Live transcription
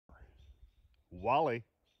Wally.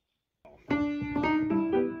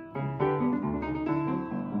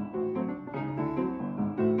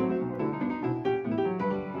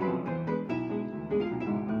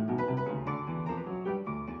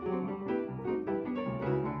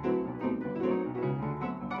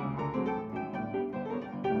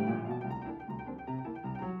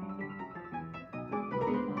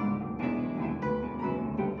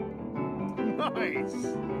 Nice.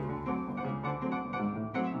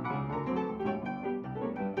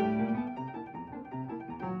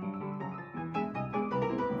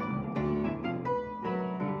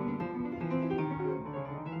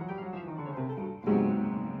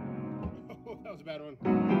 That was a bad one.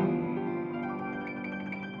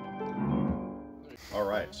 All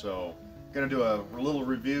right, so gonna do a little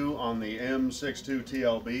review on the M62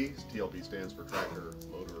 TLB. TLB stands for tractor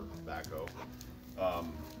loader backhoe.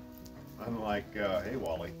 Hey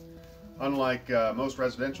Wally, unlike most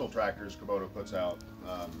residential tractors Kubota puts out,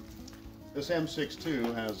 this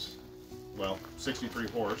M62 has, well, 63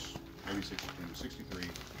 horse, maybe 62, 63.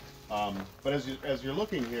 But as you're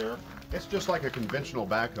looking here, it's just like a conventional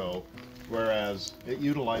backhoe, whereas it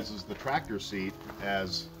utilizes the tractor seat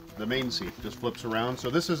as the main seat, just flips around. So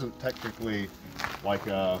this isn't technically like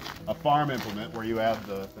a farm implement where you have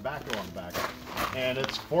the backhoe on the back. And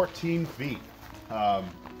it's 14 feet.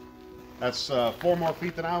 That's 4 more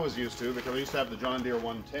feet than I was used to, because I used to have the John Deere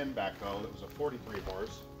 110 backhoe that was a 43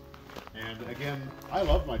 horse. And again, I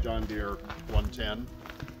love my John Deere 110,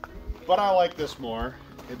 but I like this more.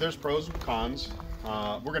 There's pros and cons.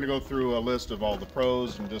 We're going to go through a list of all the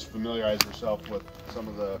pros and just familiarize yourself with some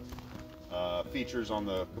of the features on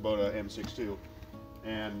the Kubota M62.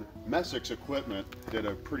 And Messick's Equipment did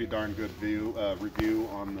a pretty darn good review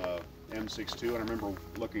on the M62, and I remember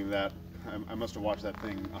looking at that. I must have watched that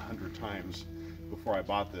thing 100 times before I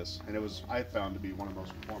bought this, and I found to be one of the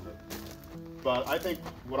most informative. But I think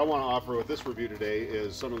what I want to offer with this review today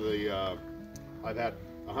is some of the, I've had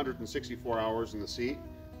 164 hours in the seat,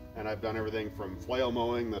 and I've done everything from flail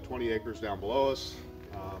mowing the 20 acres down below us,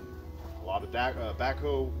 a lot of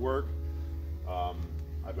backhoe work.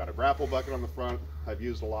 I've got a grapple bucket on the front I've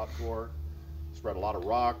used a lot for, spread a lot of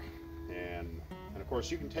rock, and of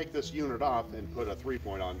course you can take this unit off and put a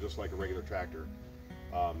 3-point on just like a regular tractor.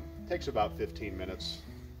 Takes about 15 minutes,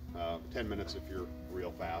 10 minutes if you're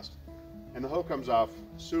real fast. And the hoe comes off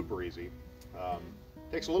super easy.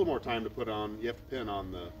 Takes a little more time to put on. You have to pin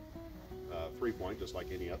on the 3-point just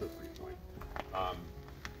like any other 3-point.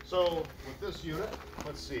 So with this unit,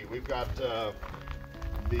 let's see, we've got the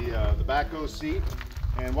backhoe seat.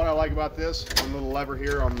 And what I like about this, one little lever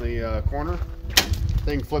here on the corner,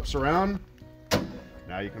 thing flips around.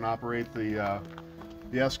 Now you can operate the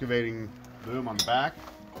excavating boom on the back.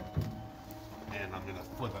 And I'm going to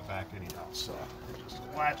flip it back anyhow. So just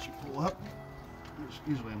a latch you pull up.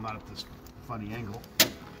 Usually I'm not at this funny angle.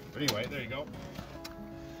 But anyway, there you go.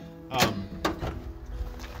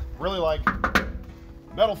 Really like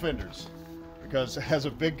metal fenders, because as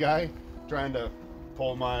a big guy trying to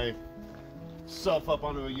pull myself up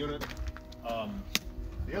onto a unit,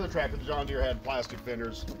 the other tractor, the John Deere, had plastic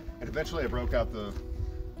fenders, and eventually I broke out the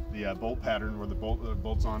bolt pattern where the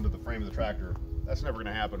bolts onto the frame of the tractor. That's never going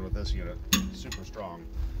to happen with this unit. It's super strong.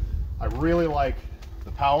 I really like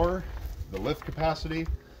the power, the lift capacity.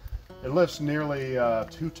 It lifts nearly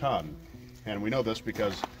 2 ton, and we know this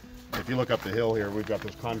because if you look up the hill here, we've got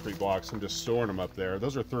those concrete blocks. I'm just storing them up there.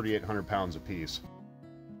 Those are 3,800 pounds a piece.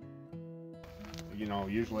 You know,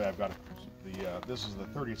 usually I've got this is the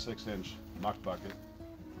 36-inch muck bucket,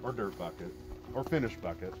 or dirt bucket, or finish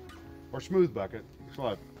bucket, or smooth bucket. There's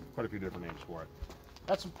quite a few different names for it.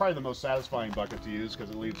 That's probably the most satisfying bucket to use because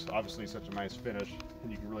it leaves obviously such a nice finish,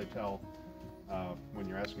 and you can really tell when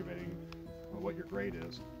you're excavating what your grade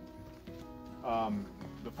is.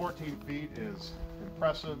 The 14 feet is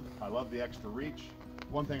impressive. I love the extra reach.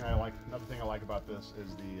 Another thing I like about this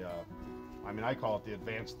is I call it the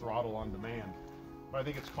advanced throttle on demand, but I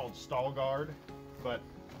think it's called stall guard. But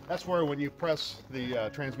that's where when you press the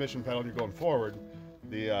transmission pedal and you're going forward,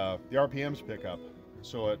 the RPMs pick up.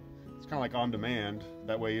 So it's kind of like on demand.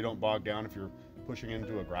 That way you don't bog down if you're pushing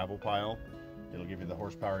into a gravel pile. It'll give you the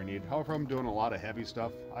horsepower you need. However, if I'm doing a lot of heavy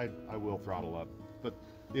stuff, I will throttle up. But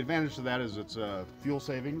the advantage to that is it's fuel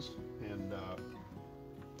savings, and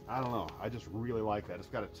I don't know, I just really like that. It's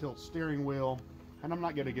got a tilt steering wheel, and I'm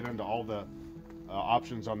not going to get into all the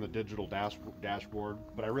options on the digital dashboard,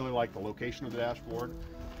 but I really like the location of the dashboard.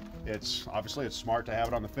 It's smart to have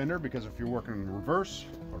it on the fender, because if you're working in reverse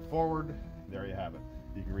or forward, there you have it.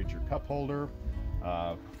 You can reach your cup holder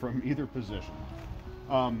from either position.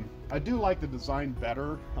 I do like the design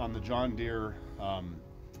better on the John Deere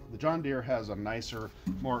the John Deere has a nicer,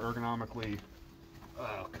 more ergonomically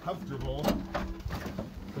comfortable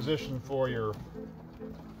position for your,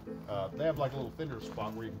 they have like a little fender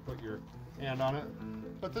spot where you can put your hand on it,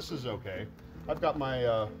 but this is okay. I've got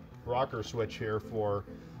my rocker switch here for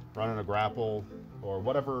running a grapple or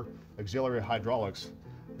whatever auxiliary hydraulics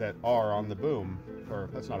that are on the boom, or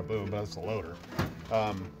that's not a boom, but that's a loader.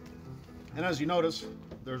 And as you notice,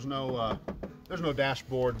 there's no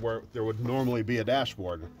dashboard where there would normally be a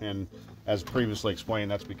dashboard, and as previously explained,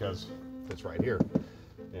 that's because it's right here.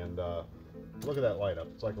 And look at that light up.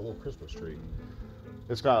 It's like a little Christmas tree.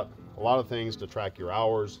 It's got a lot of things to track your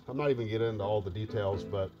hours. I'm not even getting into all the details,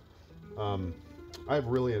 but I've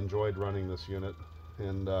really enjoyed running this unit,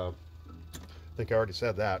 and I think I already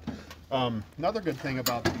said that. Another good thing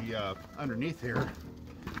about the underneath here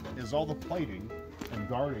is all the plating and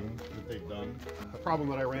guarding that they've done. The problem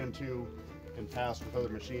that I ran into in past with other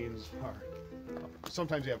machines are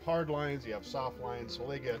sometimes you have hard lines, you have soft lines, so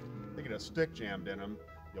they get a stick jammed in them.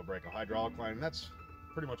 You'll break a hydraulic line, and that's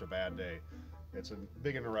pretty much a bad day. It's a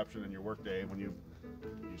big interruption in your workday when you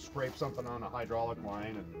scrape something on a hydraulic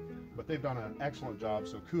line. But they've done an excellent job,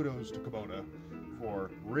 so kudos to Kubota for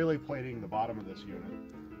really plating the bottom of this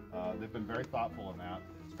unit. They've been very thoughtful in that.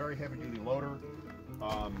 It's a very heavy-duty loader.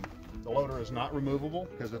 The loader is not removable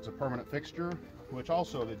because it's a permanent fixture, which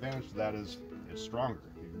also the advantage to that is stronger.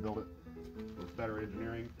 You can build it with better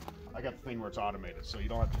engineering. I got the thing where it's automated, so you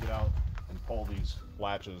don't have to get out and pull these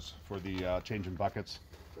latches for the changing buckets.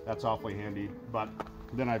 That's awfully handy, but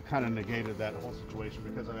then I've kind of negated that whole situation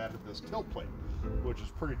because I've added this tilt plate, which is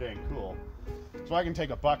pretty dang cool. So I can take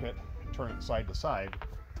a bucket and turn it side to side,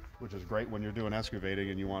 which is great when you're doing excavating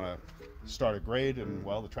and you want to start a grade, and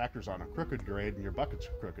well, the tractor's on a crooked grade and your bucket's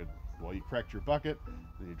crooked. Well, you correct your bucket,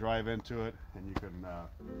 then you drive into it, and you can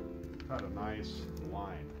cut a nice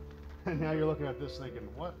line. And now you're looking at this thinking,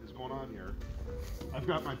 what is going on here? I've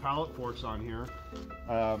got my pallet forks on here.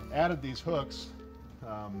 Added these hooks,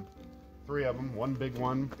 3 of them. One big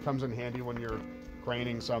one comes in handy when you're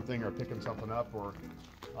craning something or picking something up, or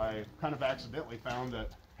I kind of accidentally found that,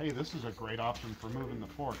 hey, this is a great option for moving the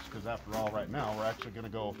forks, because after all, right now, we're actually going to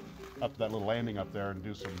go up to that little landing up there and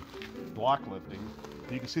do some block lifting.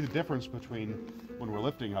 You can see the difference between when we're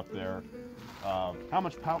lifting up there, how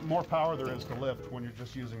much more power there is to lift when you're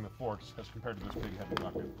just using the forks as compared to this big heavy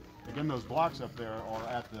bucket. Again, those blocks up there are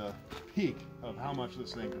at the peak of how much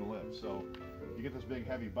this thing can lift. So you get this big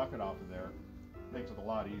heavy bucket off of there, makes it a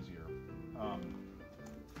lot easier.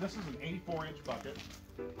 This is an 84-inch bucket.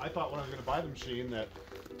 I thought when I was going to buy the machine that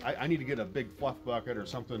I need to get a big fluff bucket or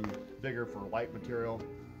something bigger for light material.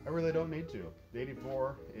 I really don't need to. The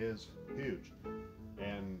 84 is huge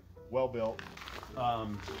and well built.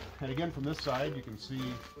 And again, from this side, you can see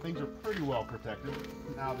things are pretty well protected.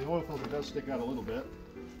 Now, the oil filter does stick out a little bit.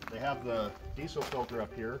 They have the diesel filter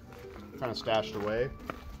up here, kind of stashed away,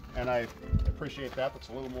 and I appreciate that. That's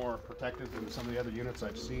a little more protected than some of the other units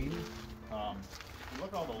I've seen.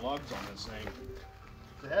 Look at all the lugs on this thing.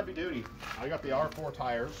 It's a heavy duty. I got the R4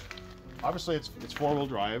 tires. Obviously, it's 4-wheel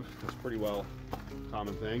drive. It's a pretty well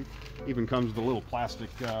common thing. Even comes with a little plastic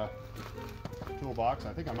toolbox.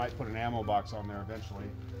 I think I might put an ammo box on there eventually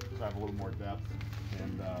to have a little more depth.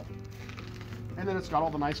 And then it's got all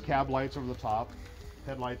the nice cab lights over the top,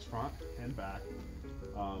 headlights front and back.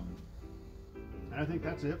 And I think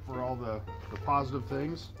that's it for all the positive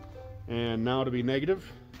things. And now to be negative,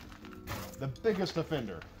 the biggest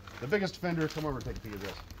offender. The biggest offender, come over and take a peek at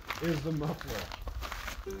this, is the muffler.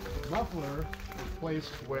 The muffler is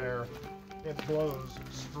placed where it blows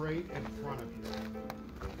straight in front of you.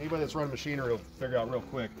 Anybody that's run machinery will figure out real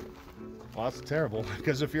quick, well, that's terrible,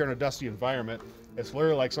 because if you're in a dusty environment, it's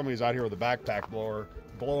literally like somebody's out here with a backpack blower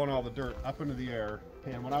blowing all the dirt up into the air.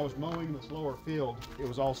 And when I was mowing this lower field, it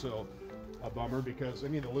was also a bummer because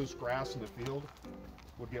any of the loose grass in the field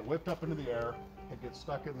would get whipped up into the air and get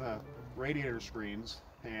stuck in the radiator screens,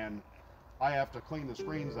 and I have to clean the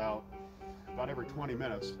screens out about every 20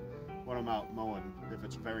 minutes when I'm out mowing if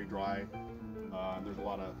it's very dry and there's a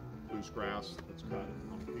lot of loose grass that's cut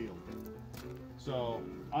on the field. So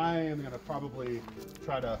I am going to probably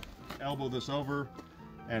try to elbow this over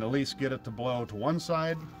and at least get it to blow to one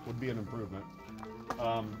side would be an improvement.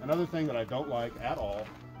 Another thing that I don't like at all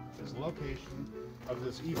is the location of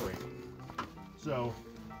this e-brake. So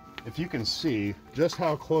if you can see just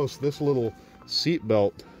how close this little seat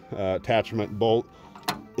belt attachment bolt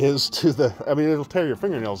is to the, I mean, it'll tear your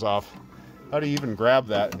fingernails off. How do you even grab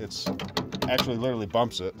that? It's actually literally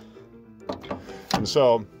bumps it.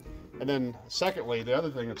 And then secondly, the other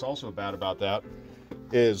thing that's also bad about that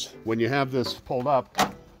is when you have this pulled up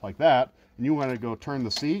like that and you want to go turn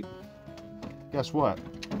the seat, guess what?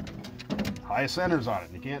 High centers on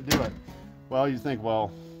it, and you can't do it. Well, you think,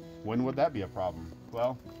 well, when would that be a problem?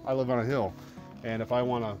 Well, I live on a hill, and if I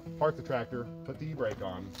want to park the tractor, put the e-brake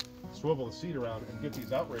on, swivel the seat around, and get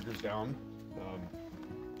these outriggers down,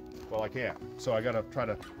 well, I can't. So I got to try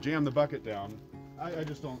to jam the bucket down. I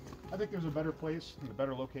just don't. I think there's a better place and a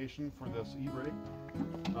better location for this e-brake.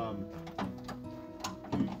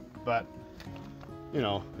 But, you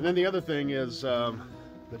know, and then the other thing is the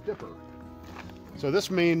dipper. So this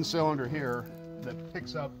main cylinder here that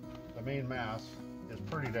picks up the main mass is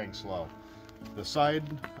pretty dang slow. The side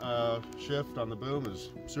shift on the boom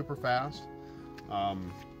is super fast,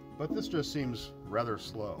 but this just seems rather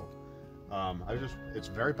slow. It's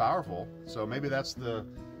very powerful, so maybe that's the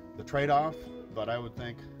trade-off, but I would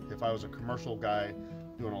think if I was a commercial guy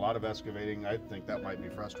doing a lot of excavating, I'd think that might be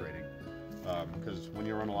frustrating, because when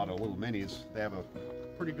you run a lot of little minis, they have a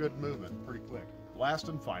pretty good movement, pretty quick. Last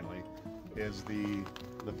and finally is the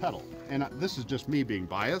pedal, and this is just me being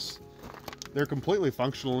biased. They're completely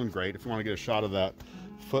functional and great if you want to get a shot of that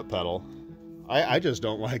foot pedal. I just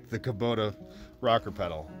don't like the Kubota rocker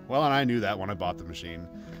pedal. Well, and I knew that when I bought the machine.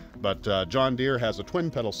 But John Deere has a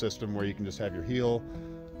twin pedal system where you can just have your heel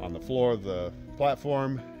on the floor of the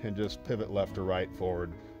platform and just pivot left or right,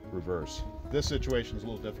 forward, reverse. This situation is a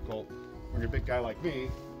little difficult. When you're a big guy like me,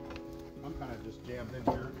 I'm kind of just jammed in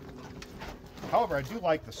here. However, I do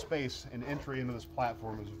like the space and entry into this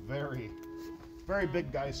platform is very, very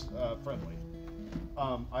big guy friendly.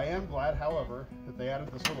 I am glad, however, that they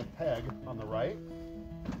added this little peg on the right,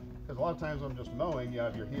 because a lot of times I'm just mowing, you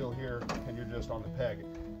have your heel here and you're just on the peg,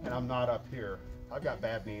 and I'm not up here. I've got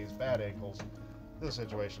bad knees, bad ankles. This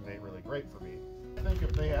situation ain't really great for me. I think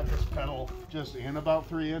if they had this pedal just in about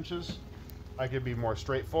 3 inches, I could be more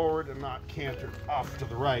straightforward and not canter off to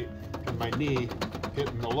the right and my knee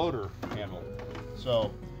hitting the loader handle.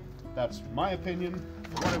 So that's my opinion,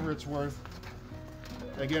 for whatever it's worth.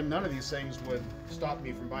 Again, none of these things would stop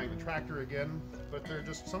me from buying the tractor again, but they're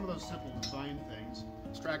just some of those simple design things.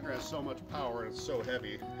 This tractor has so much power and it's so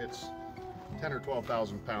heavy. It's 10 or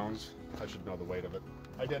 12,000 pounds. I should know the weight of it.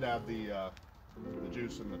 I did have the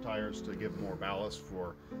juice in the tires to give more ballast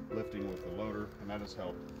for lifting with the loader, and that has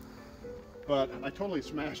helped. But I totally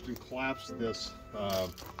smashed and collapsed this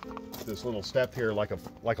this little step here like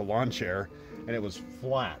a lawn chair, and it was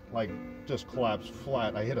flat, like just collapsed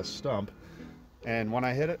flat. I hit a stump, and when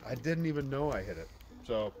I hit it, I didn't even know I hit it.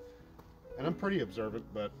 So, and I'm pretty observant,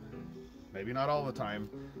 but maybe not all the time.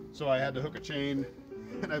 So I had to hook a chain,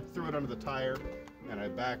 and I threw it under the tire, and I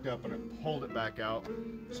backed up and I pulled it back out.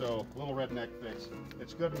 So, little redneck fix.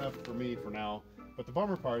 It's good enough for me for now. But the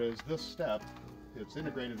bummer part is this step, it's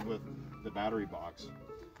integrated with the battery box.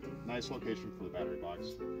 Nice location for the battery box.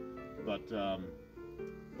 But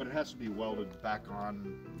it has to be welded back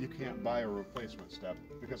on. You can't buy a replacement step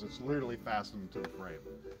because it's literally fastened to the frame.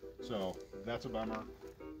 So that's a bummer.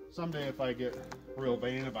 Someday if I get real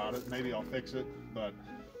vain about it, maybe I'll fix it, but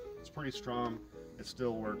it's pretty strong. It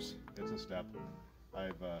still works. It's a step.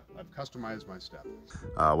 I've customized my step.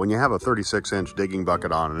 When you have a 36-inch digging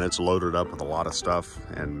bucket on and it's loaded up with a lot of stuff,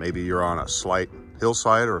 and maybe you're on a slight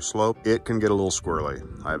hillside or a slope, it can get a little squirrely.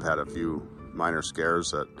 I've had a few minor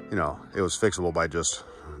scares that, you know, it was fixable by just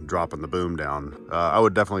dropping the boom down. I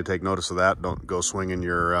would definitely take notice of that. Don't go swinging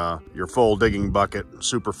your full digging bucket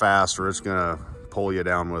super fast, or it's gonna pull you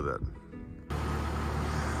down with it.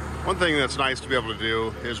 One thing that's nice to be able to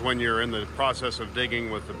do is when you're in the process of digging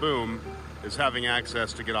with the boom is having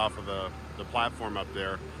access to get off of the platform up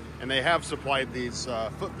there. And they have supplied these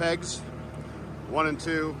foot pegs, 1 and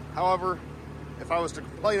 2. However, if I was to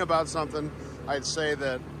complain about something, I'd say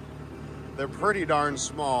that they're pretty darn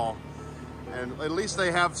small, and at least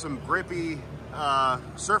they have some grippy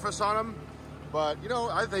surface on them. But you know,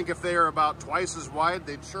 I think if they are about twice as wide,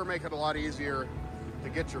 they'd sure make it a lot easier to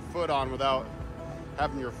get your foot on without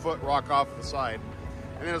having your foot rock off the side.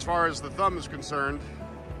 And then as far as the thumb is concerned,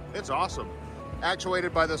 it's awesome.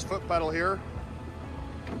 Actuated by this foot pedal here,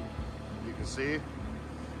 you can see,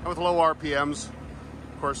 and with low RPMs.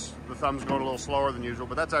 Of course, the thumb's going a little slower than usual,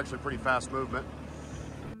 but that's actually pretty fast movement.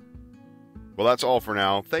 Well, that's all for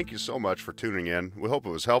now. Thank you so much for tuning in. We hope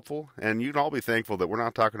it was helpful, and you can all be thankful that we're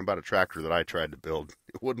not talking about a tractor that I tried to build.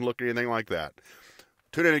 It wouldn't look anything like that.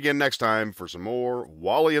 Tune in again next time for some more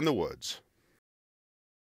Wally in the Woods.